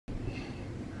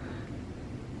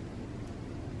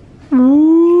Ooh.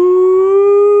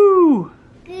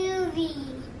 Groovy.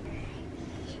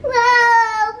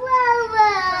 Whoa, whoa,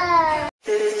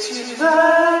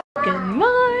 whoa. Good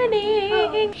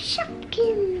morning.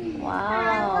 Shocking.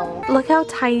 Wow. Look how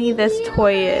tiny this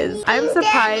toy is. I'm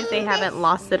surprised they haven't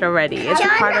lost it already. It's a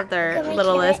part of their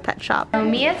littlest pet shop.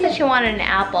 Mia said she wanted an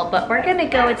apple, but we're gonna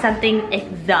go with something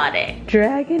exotic.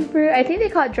 Dragon fruit. I think they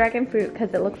call it dragon fruit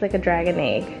because it looks like a dragon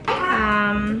egg.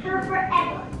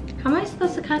 How am I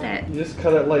supposed to cut it? You just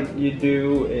cut it like you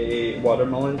do a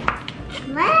watermelon.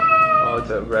 Oh,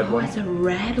 it's a red one. It's a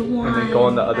red one. And then go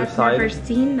on the other side. I've never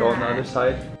seen that. Go on the other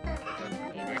side.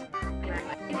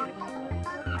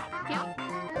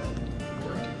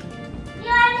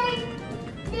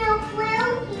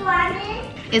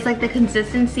 It's like the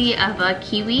consistency of a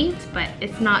kiwi, but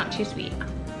it's not too sweet.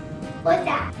 What's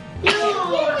that?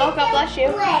 Oh, God bless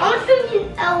you.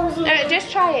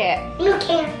 Just try it. No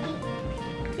candy.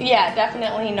 Yeah,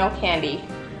 definitely no candy.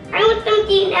 I want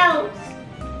something else.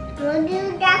 We'll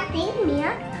do that thing,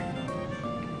 Mia.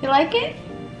 You like it?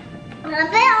 A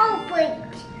little plate.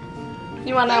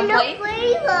 You want a plate?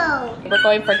 Flavor. We're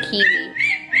going for kiwi.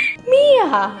 Mia,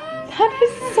 that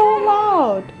is so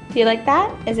loud. Do you like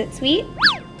that? Is it sweet?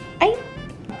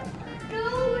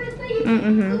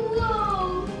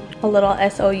 A little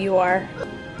S-O-U-R.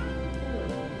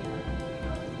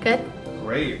 Good?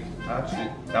 Great. Actually,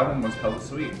 that one was hella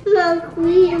sweet. No,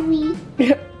 kiwi.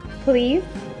 Please?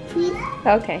 Please.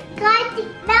 Okay. God,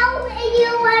 now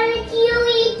you want a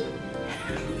kiwi.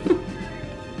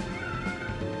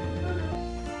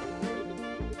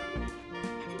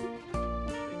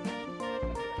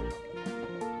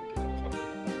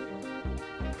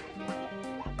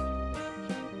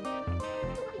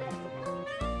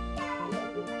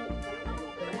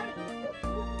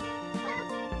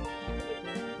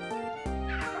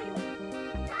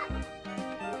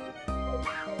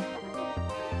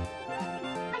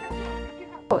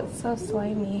 Oh, it's so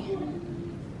slimy.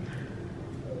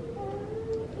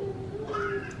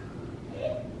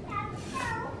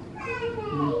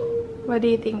 What do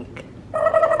you think?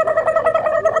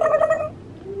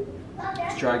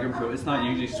 It's dragon fruit. It's not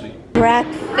usually sweet.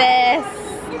 Breakfast.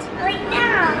 Right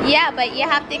now. Yeah, but you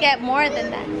have to get more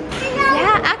than that.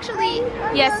 Yeah, actually,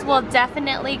 yes, we'll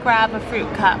definitely grab a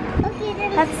fruit cup. Okay,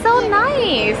 then. That's so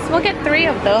nice. We'll get 3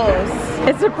 of those.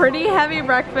 It's a pretty heavy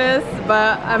breakfast,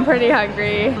 but I'm pretty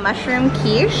hungry. Mushroom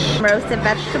quiche, roasted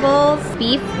vegetables,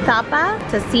 beef tapa,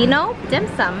 tocino, dim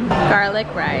sum, garlic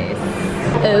rice.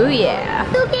 Oh yeah.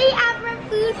 It's okay, our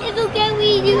food is okay.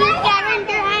 We do a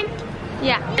scavenger hunt.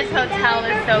 Yeah, this hotel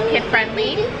is so kid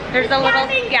friendly. There's a little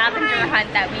scavenger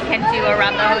hunt that we can do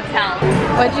around the hotel.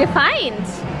 What'd you find?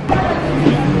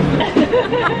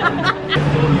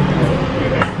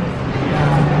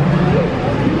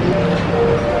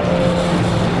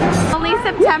 Only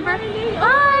September.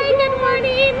 Hi, good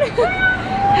morning.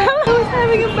 I was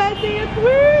having a bad day at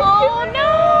work. Oh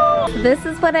no. This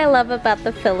is what I love about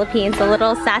the Philippines, the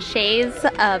little sachets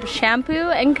of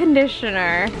shampoo and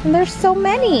conditioner. And there's so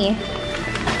many.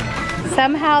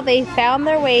 Somehow they found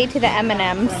their way to the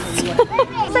M&Ms.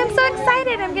 So I'm so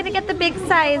excited. I'm gonna get the big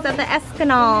size of the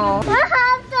Escanol.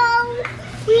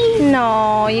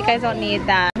 No, you guys don't need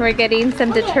that. We're getting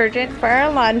some detergent for our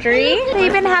laundry. They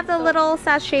even have the little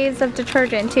sachets of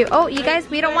detergent too. Oh, you guys,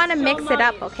 we don't want to mix it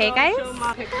up, okay guys?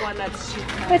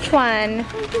 Which one?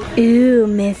 Ooh,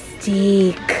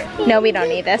 Mystique. No, we don't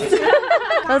need this.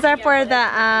 Those are for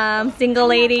the single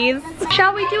ladies.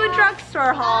 Shall we do a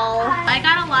drugstore haul? I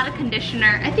got a lot of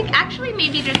conditioner. I think actually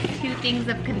maybe just 2 things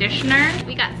of conditioner.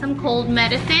 We got some cold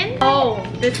medicine. Oh,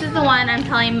 this is the one I'm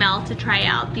telling Mel to try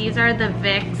out. These are the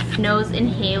Vicks nose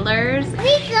inhalers.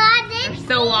 We got it. They're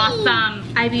so awesome.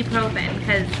 Ibuprofen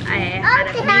because I had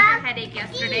a major headache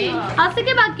yesterday. I was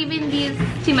thinking about giving these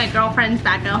to my girlfriends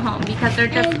back at home because they're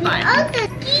just fun.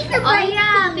 Oh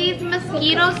yeah, these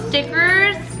mosquito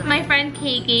stickers. My friend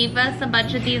Kay gave us a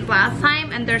bunch of these last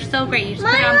time and they're so great. You just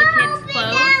put it on the kids'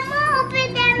 clothes.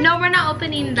 No, we're not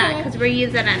opening that because we're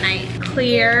using it at night.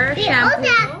 Clear shampoo.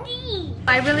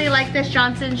 I really like this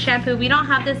Johnson shampoo. We don't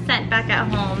have this scent back at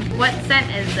home. What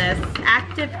scent is this?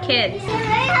 Active Kids.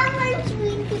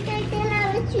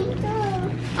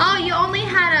 Oh, you only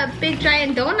had a big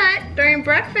giant donut during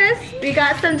breakfast. We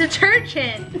got some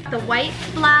detergent. The white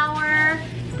flour.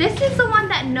 This is the one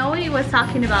that Noe was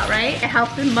talking about, right? It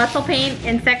helps with muscle pain,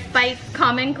 insect bites,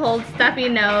 common cold, stuffy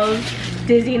nose,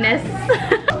 dizziness.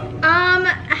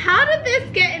 How did this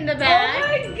get in the bag? Oh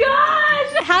my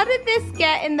gosh! How did this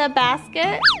get in the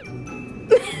basket?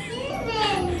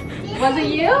 Was it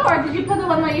you, or did you put the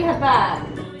one that you had back?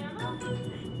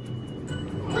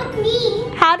 With me.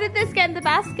 How did this get in the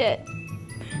basket?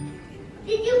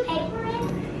 Did you pay for it?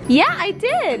 Yeah, I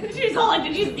did. She's all like,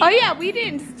 did you steal Oh yeah, we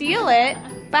didn't steal it.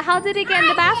 But how did it get in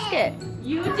the basket?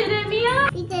 You did it, Mia?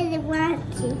 He doesn't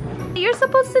want to. You're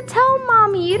supposed to tell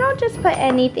mommy. You don't just put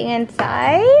anything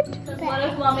inside. What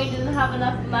if mommy didn't have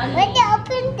enough money? Let it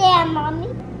open there, mommy.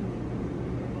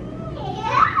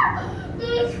 Yeah.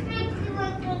 These things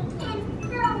look good. It's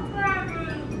so bright.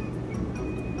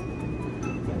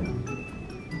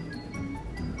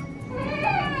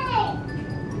 Hey!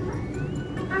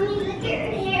 Mommy, look at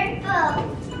her hair go.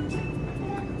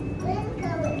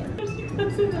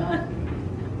 Let's go.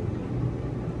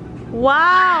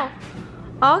 Wow.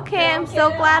 Okay, I'm so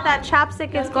glad that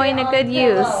chapstick is going to good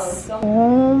use.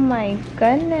 Oh my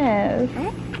goodness.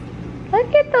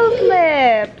 Look at those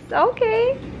lips.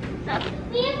 Okay.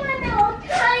 We want all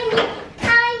tiny,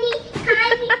 tiny,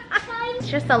 tiny, tiny. It's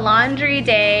just a laundry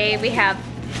day. We have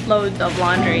loads of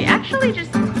laundry. Actually,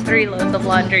 just 3 loads of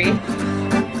laundry.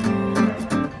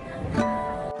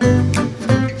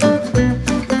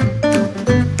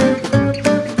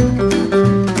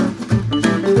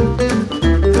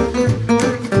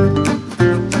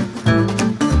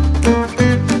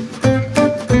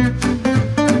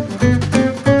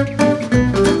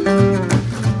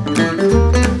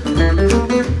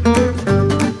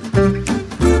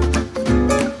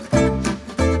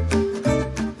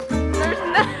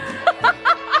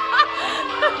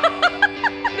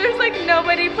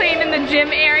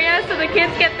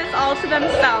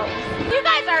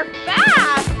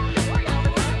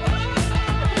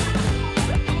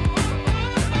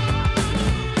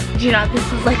 You know,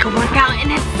 this is like a workout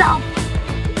in itself.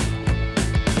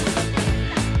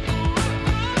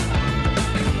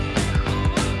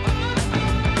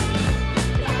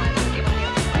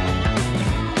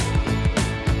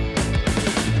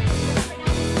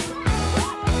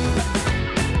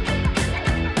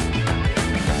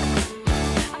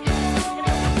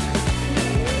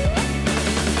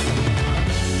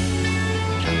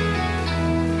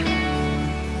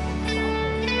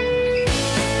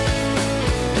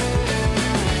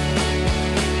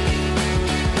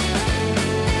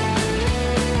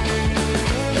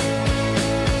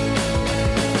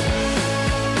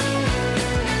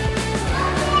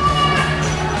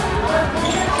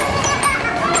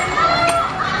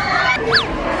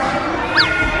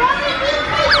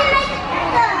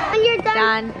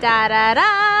 Dun da da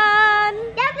dun.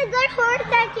 That's a good horse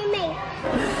that you made.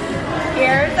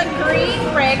 Here's a green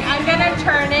brick. I'm gonna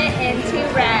turn it into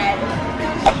red.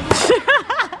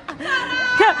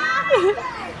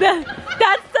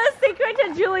 That's the secret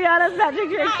to Juliana's magic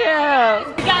trick too.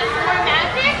 You got some more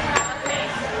magic?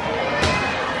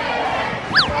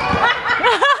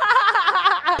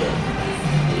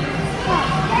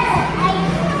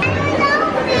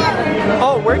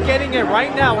 Oh, we're getting it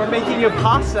right now. We're making you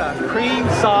pasta, cream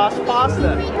sauce pasta.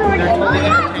 They're totally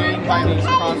entertained by these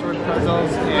crossword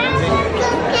puzzles.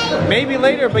 And maybe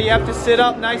later, but you have to sit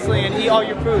up nicely and eat all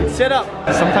your food. Sit up.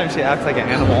 Sometimes she acts like an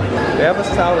animal. They have a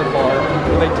salad bar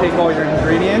where they take all your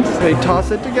ingredients, they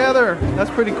toss it together. That's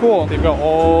pretty cool. They've got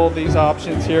all these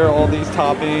options here, all these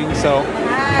toppings. So,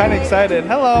 kind of excited.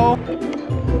 Hello.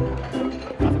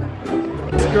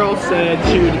 Girl said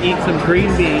she would eat some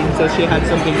green beans, so she had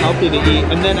something healthy to eat.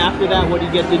 And then after that, what do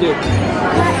you get to do?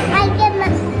 I get my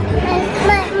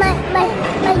donut.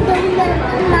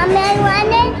 Mommy, I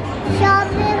wanted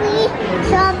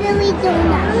strawberry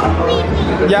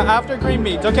donut. Yeah, after green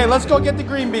beans. Okay, let's go get the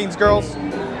green beans, girls.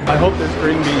 I hope there's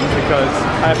green beans because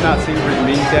I have not seen green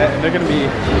beans yet, and they're gonna be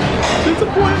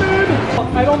disappointed.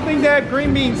 I don't think they have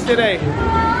green beans today.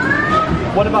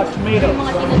 What about tomatoes?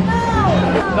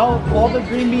 No, all the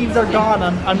green beans are gone.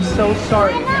 I'm so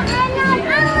sorry.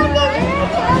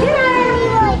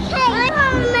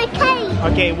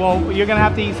 Okay, well, you're gonna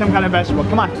have to eat some kind of vegetable.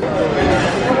 Come on.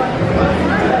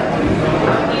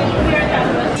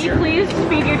 Can you please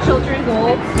feed your children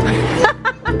gold?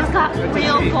 It's got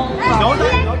real gold. No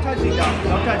touching,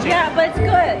 no touching. Yeah, but it's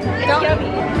good. It's yummy.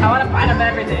 I want to find them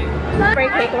everything. Spray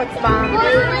cake looks bomb. What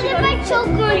if I choke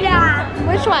on that?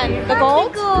 Which one? The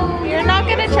gold? You're not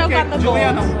gonna choke on the gold.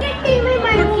 Juliana.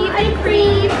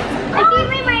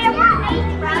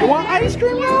 You want ice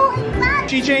cream now?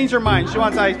 She changed her mind. She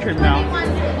wants ice cream now.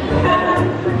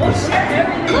 Look,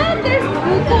 there's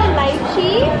buko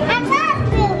lychee. I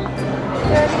love it.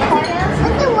 There's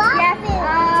caramel.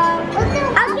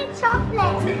 I'll get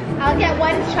chocolate. I'll get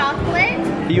 1 chocolate.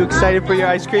 Are you excited for your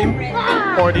ice cream?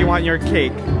 Or do you want your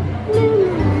cake?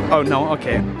 Oh, no?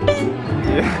 Okay.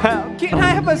 Yeah. Can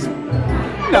I have a...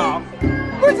 No.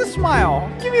 Where's the smile?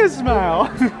 Give me a smile.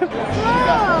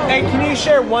 Hey, can you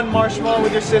share 1 marshmallow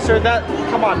with your sister?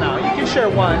 Come on now. You can share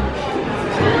 1.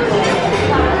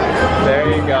 There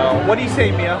you go. What do you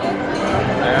say, Mia?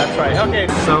 That's right. Okay.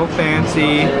 So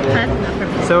fancy.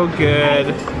 So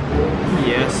good.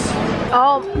 Yes.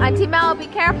 Oh, Auntie Mel, be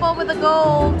careful with the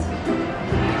gold.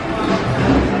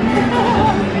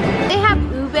 They have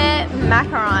ube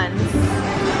macarons.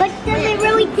 But does it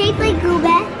really taste like ube?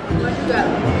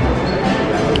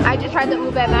 I just tried the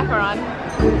ube macaron.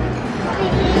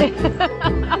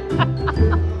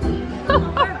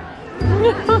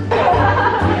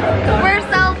 We're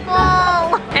so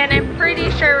full! And I'm pretty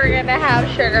sure we're gonna have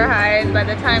sugar highs by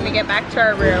the time we get back to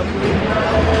our room.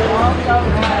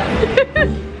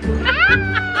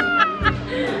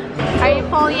 Are you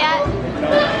full yet? I'm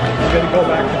gonna go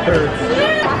back to thirds.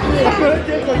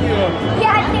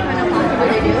 Yeah,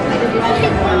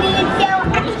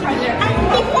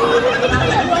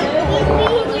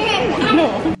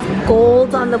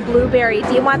 Gold on the blueberry.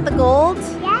 Do you want the gold?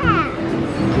 Yeah.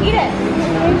 Eat it.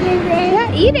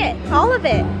 Yeah, eat it. All of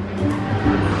it.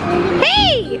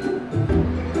 Hey!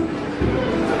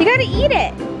 You gotta eat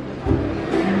it.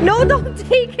 No, don't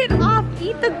take it off.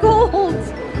 Eat the gold.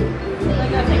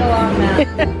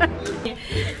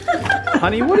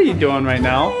 Honey, what are you doing right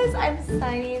now? I'm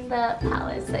signing the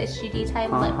palettes, the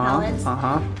Itsjudytime lip palettes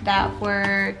that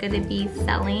we're gonna be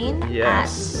selling at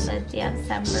the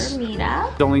December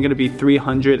meetup. It's only gonna be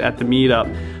 300 at the meetup,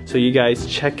 so you guys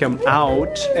check them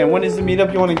out. And when is the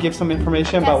meetup? You want to give some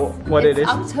information about what it is?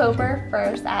 October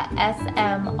 1st at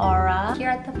SM Aura here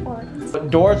at the fort.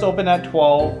 Doors open at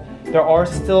 12. There are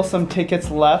still some tickets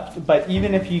left, but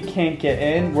even if you can't get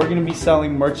in, we're gonna be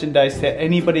selling merchandise to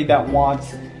anybody that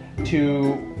wants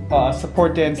to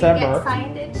support December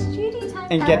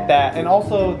and get that, and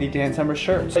also the December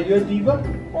shirts. Are you a diva?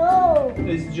 No.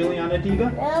 Is Juliana a diva?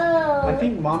 No. I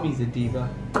think mommy's a diva.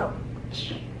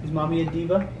 Is mommy a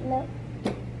diva? No.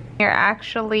 You're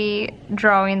actually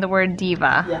drawing the word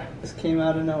diva. Yeah, this came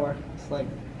out of nowhere. It's like,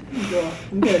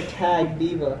 I'm gonna tag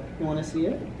diva. You wanna see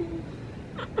it?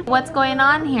 What's going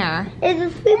on here? It's a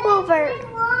sleepover.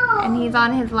 And he's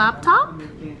on his laptop?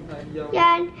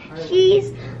 Yeah,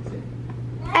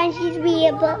 and she's reading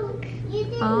a book.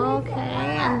 Okay,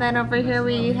 and then over here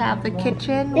we have the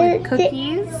kitchen with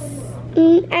cookies.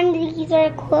 And these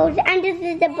are clothes, and this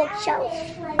is the bookshelf.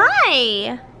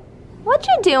 Hi! What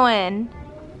you doing?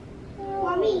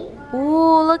 Mommy.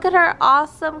 Ooh, look at her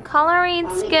awesome coloring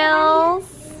skills.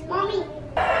 Mommy.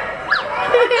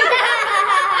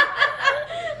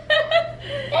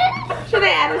 Should I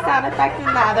add a sound effect in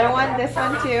the other one? This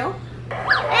one too?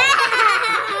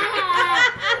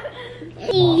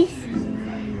 Please.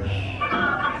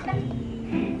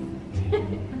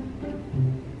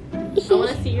 I want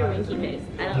to see your winky face.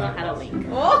 I don't know how to wink.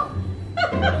 Oh.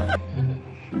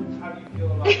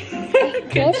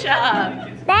 Good job.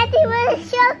 Daddy will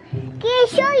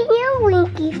show you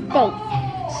winky face.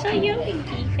 Show your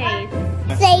winky face.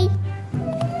 Say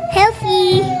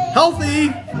healthy. Healthy!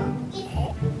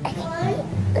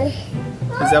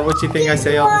 Is that what you think I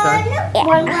say all the time? Yeah.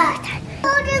 One more time.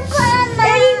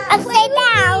 Upside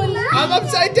down. I'm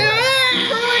upside down!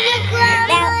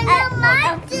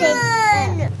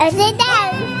 Upside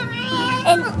down.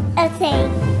 And upside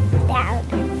down.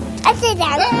 Upside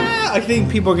down. Ah, I think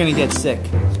people are gonna get sick. You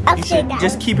should Upside down.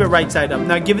 just keep it right side up.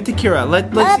 Now give it to Kira. Let's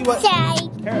see what. Upside.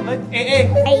 Here,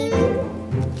 hey.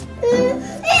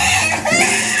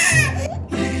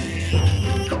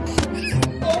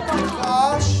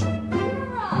 Gosh.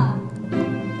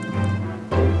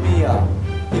 Mia,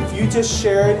 if you just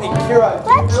shared and Kira,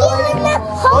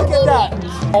 look at that.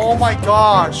 Oh my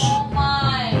gosh. Oh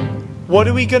my. What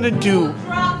are we gonna do?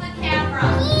 Drop the camera.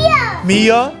 Here.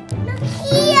 Mia?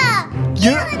 Here.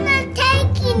 You. I'm not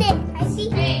taking it. I see.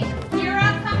 Hey,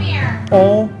 Kira, come here.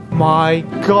 Oh my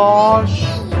gosh.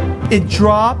 It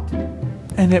dropped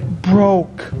and it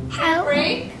broke. How?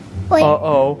 Break. Wait.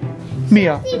 Uh-oh.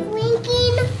 Mia. Is it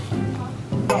blinking?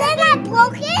 Is that not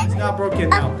broken? It's not broken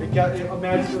now. It got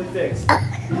magically fixed. Be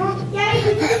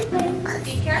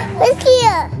careful. Where's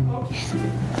Kia?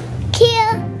 Kia,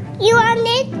 you want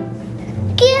it?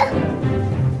 Kia?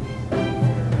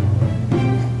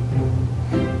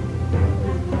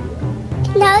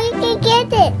 Now you can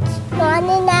get it. Want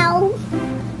it now?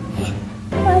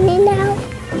 Want it now?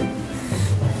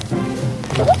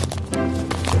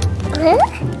 Huh?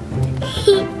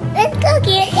 Let's go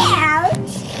get it out.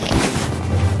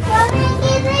 Mommy,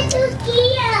 give it to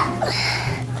Kia.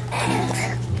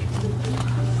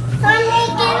 Mommy,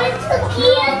 give it to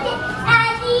Kia,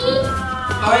 Daddy.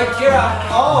 All right, Kira.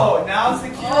 Oh, now it's the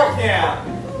Kira cam.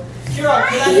 Kira,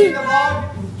 can I be in the vlog?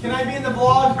 Can I be in the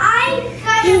vlog?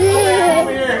 Come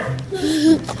here.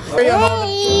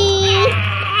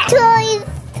 Toys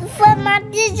for my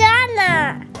designer.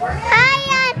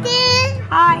 Hi, Auntie.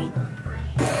 Hi.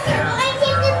 I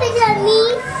take a picture of me.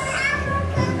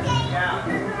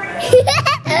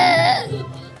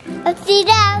 Upside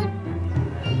down.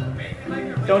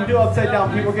 Don't do upside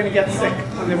down. People are gonna get sick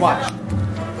when they watch.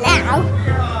 Now.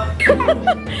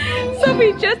 So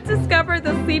we just discovered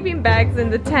the sleeping bags in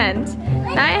the tent.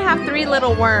 Now I have 3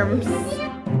 little worms.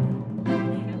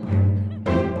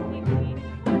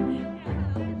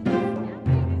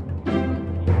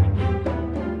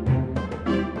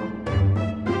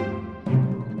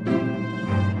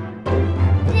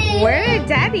 Where did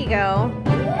Daddy go?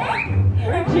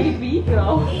 Where'd JB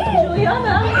go?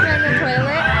 Juliana. He's in the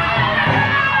toilet.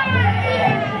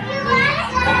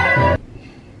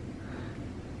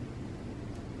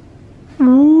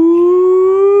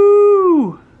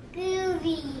 Ooh.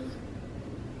 Groovy.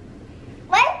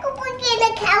 Why could we get a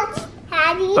couch,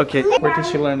 Hattie? Okay, where did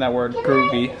she learn that word,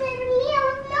 groovy?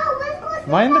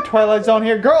 Am I in the Twilight Zone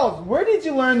here? Girls, where did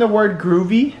you learn the word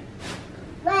groovy?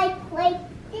 Like this.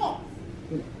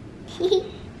 Yeah,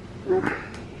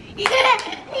 you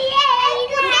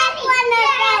can pick one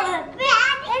of them.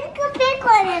 You can pick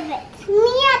one of it.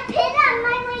 Mia, put on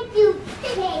my way to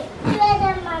pig. Put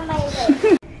on my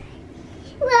way.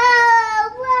 Whoa.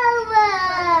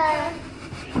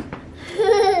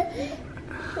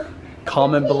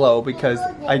 Comment below because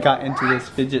I got into this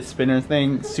fidget spinner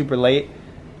thing super late.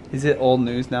 Is it old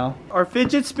news now? Are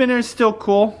fidget spinners still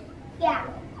cool? Yeah.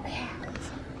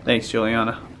 Thanks,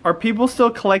 Juliana. Are people still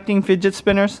collecting fidget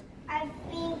spinners? I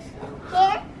think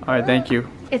yeah. Alright, thank you.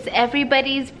 It's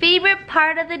everybody's favorite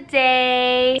part of the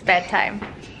day. It's bedtime.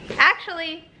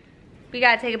 Actually, we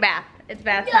gotta take a bath. It's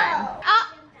bath time.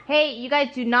 Oh, hey, you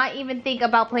guys do not even think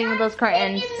about playing with those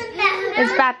curtains.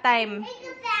 It's bath time.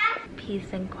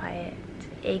 Peace and quiet,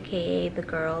 aka the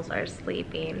girls are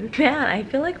sleeping. Man, I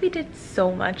feel like we did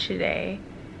so much today.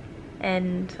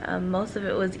 And most of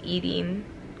it was eating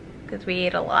because we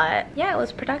ate a lot. Yeah, it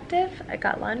was productive. I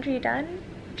got laundry done,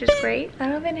 which is great. I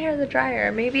don't even hear the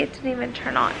dryer. Maybe it didn't even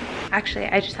turn on. Actually,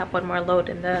 I just have one more load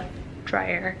in the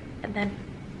dryer and then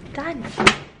done.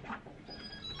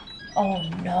 Oh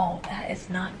no, that is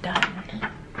not done.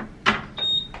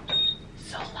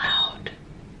 So loud.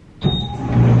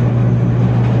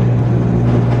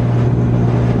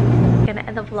 Gonna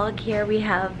end the vlog here. We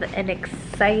have an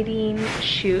exciting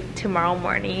shoot tomorrow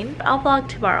morning. I'll vlog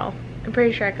tomorrow. I'm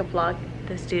pretty sure I could vlog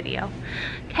the studio.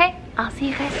 Okay, I'll see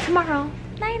you guys tomorrow.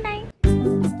 Night night.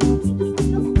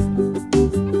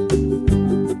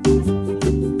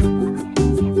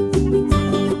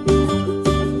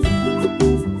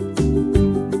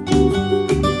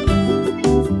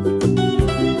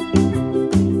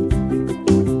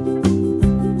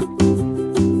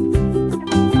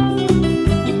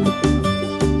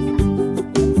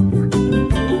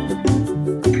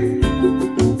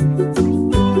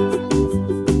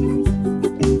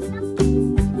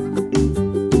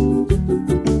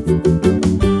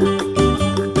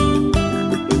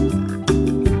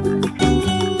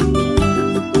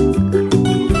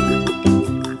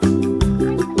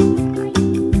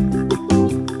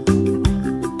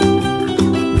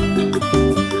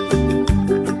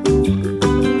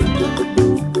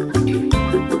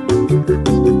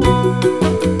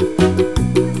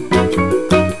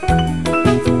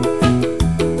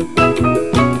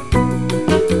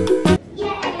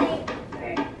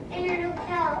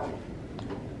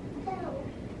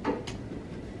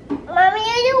 Mommy,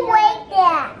 you wake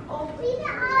that.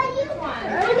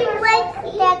 You wake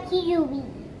that, Judy.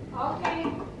 Okay.